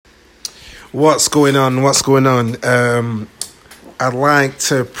What's going on? I'd like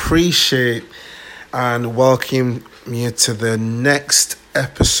to appreciate and welcome you to the next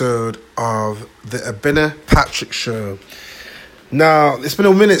episode of the Abina Patrick Show. Now, it's been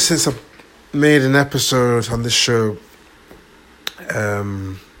a minute since I've made an episode on this show.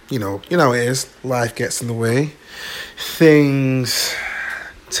 You know how it is. Life gets in the way. Things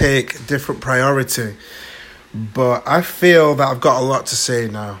take different priority. But I feel that I've got a lot to say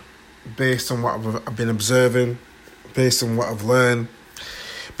now, based on what I've been observing, based on what I've learned,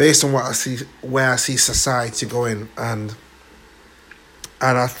 based on what I see, where I see society going, and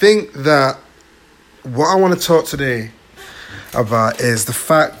I think that what I want to talk today about is the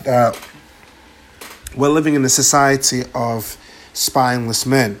fact that we're living in a society of spineless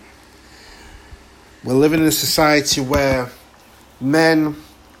men. We're living in a society where men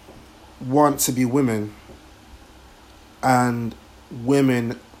want to be women and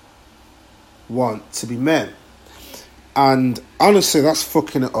women want to be men. And honestly, that's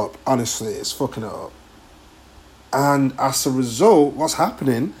fucking it up. Honestly, it's fucking it up. And as a result, what's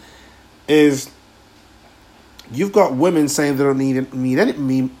happening is you've got women saying they don't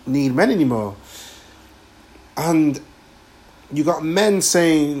need men anymore. And you got men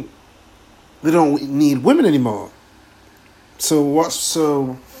saying they don't need women anymore.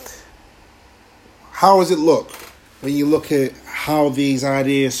 So how does it look when you look at how these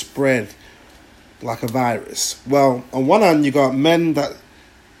ideas spread like a virus? Well, on one hand, you got men that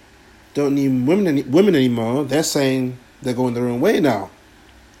don't need women anymore. They're saying they're going their own way now.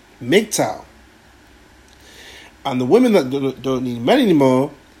 MGTOW. And the women that don't need men anymore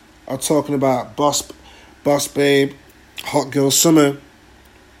are talking about boss babe, hot girl summer,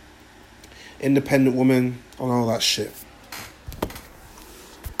 independent woman, and all that shit.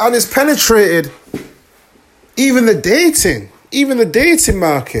 And it's penetrated even the dating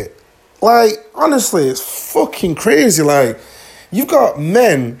market. Like, honestly, it's fucking crazy. Like, you've got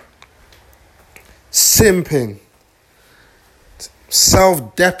men simping,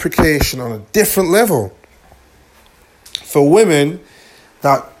 self-deprecation on a different level for women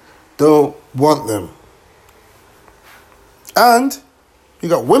that don't want them. And you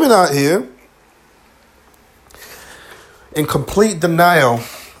got women out here in complete denial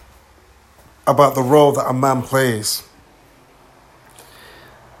about the role that a man plays.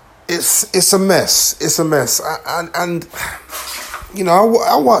 It's a mess. It's a mess. And you know,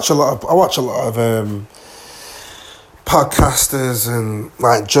 I watch a lot of podcasters and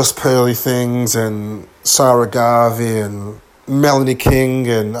like Just Pearly Things and Sarah Garvey and Melanie King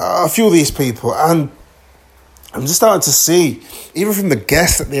and a few of these people, and I'm just starting to see, even from the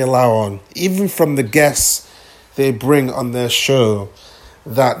guests that they allow on, even from the guests they bring on their show,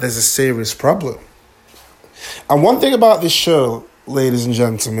 that there's a serious problem. And one thing about this show, ladies and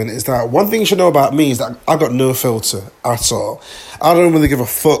gentlemen, is that one thing you should know about me is that I got no filter at all. I don't really give a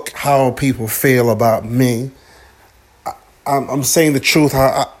fuck how people feel about me. I'm saying the truth.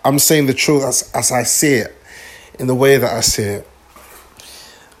 I'm saying the truth as I see it, in the way that I see it,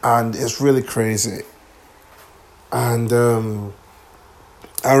 and it's really crazy. And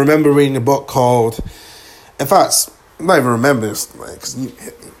I remember reading a book called, in fact, I don't even remember this, like, 'cause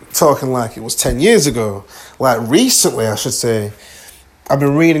talking like it was 10 years ago. Like, recently, I should say, I've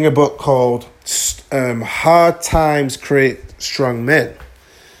been reading a book called Hard Times Create Strong Men,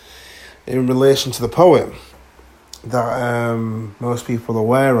 in relation to the poem that most people are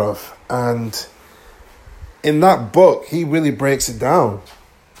aware of. And in that book, he really breaks it down,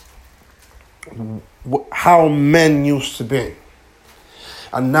 how men used to be.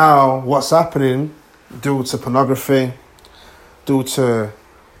 And now what's happening due to pornography, due to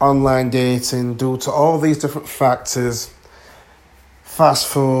online dating, due to all these different factors, fast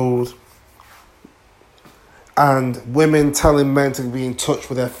food, and women telling men to be in touch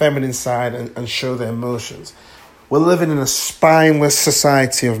with their feminine side and show their emotions. We're living in a spineless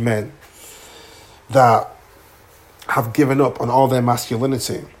society of men that have given up on all their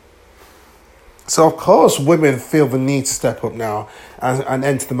masculinity. So, of course, women feel the need to step up now and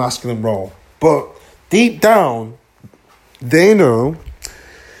enter the masculine role. But deep down, they know,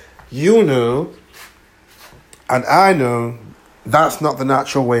 you know, and I know that's not the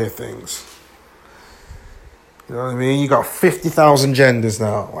natural way of things. You know what I mean? You got 50,000 genders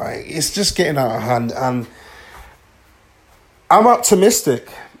now. Like, it's just getting out of hand. And I'm optimistic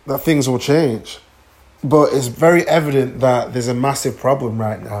that things will change. But it's very evident that there's a massive problem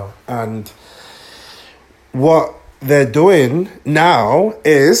right now. And what they're doing now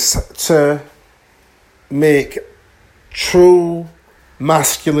is to make true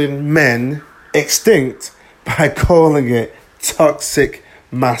masculine men extinct by calling it toxic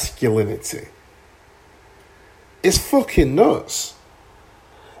masculinity. It's fucking nuts.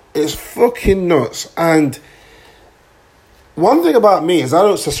 It's fucking nuts. And one thing about me is I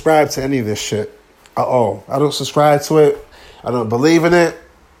don't subscribe to any of this shit at all. I don't subscribe to it. I don't believe in it.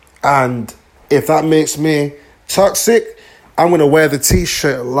 And if that makes me toxic, I'm going to wear the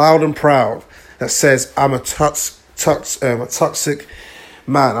t-shirt loud and proud that says I'm a toxic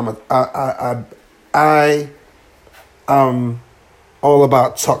man. I am all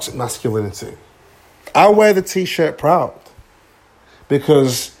about toxic masculinity. I wear the t-shirt proud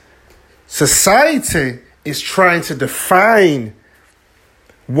because society is trying to define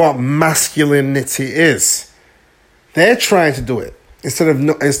what masculinity is. They're trying to do it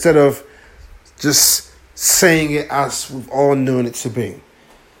instead of just saying it as we've all known it to be.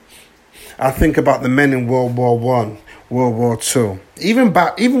 I think about the men in World War I, World War II, even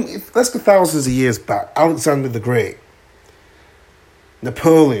let's go thousands of years back. Alexander the Great,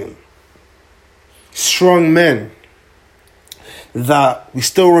 Napoleon, strong men that we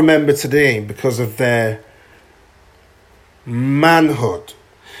still remember today because of their manhood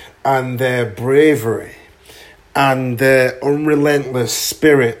and their bravery and their unrelentless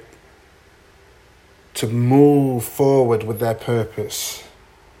spirit to move forward with their purpose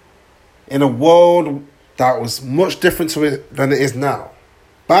in a world that was much different to it than it is now.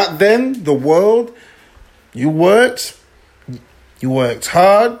 Back then, the world, you worked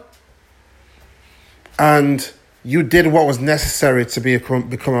hard, and you did what was necessary to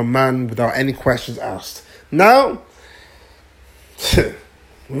become a man without any questions asked. Now,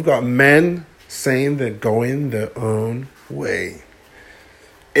 we've got men saying they're going their own way.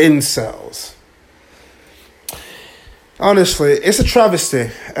 Incels. Honestly, it's a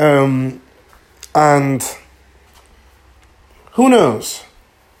travesty. And who knows?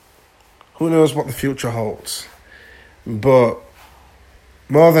 Who knows what the future holds? But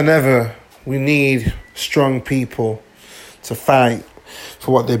more than ever, we need strong people to fight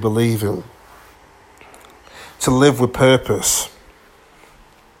for what they believe in, to live with purpose,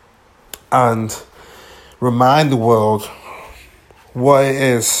 and remind the world what it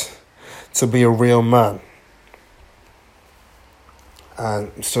is to be a real man.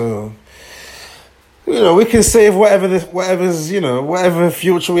 And so, we can save whatever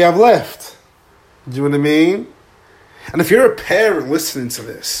future we have left. Do you know what I mean? And if you're a parent listening to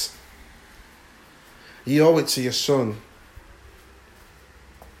this, you owe it to your son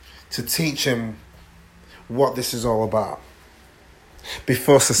to teach him what this is all about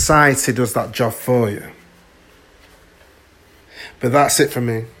before society does that job for you. But that's it for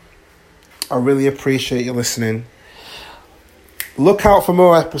me. I really appreciate you listening. Look out for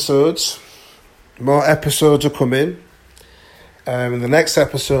more episodes. More episodes are coming. In the next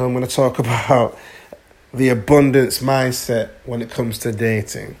episode, I'm going to talk about the abundance mindset when it comes to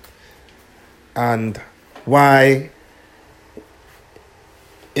dating. And why,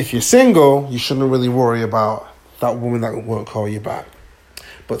 if you're single, you shouldn't really worry about that woman that won't call you back.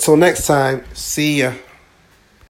 But till next time, see ya.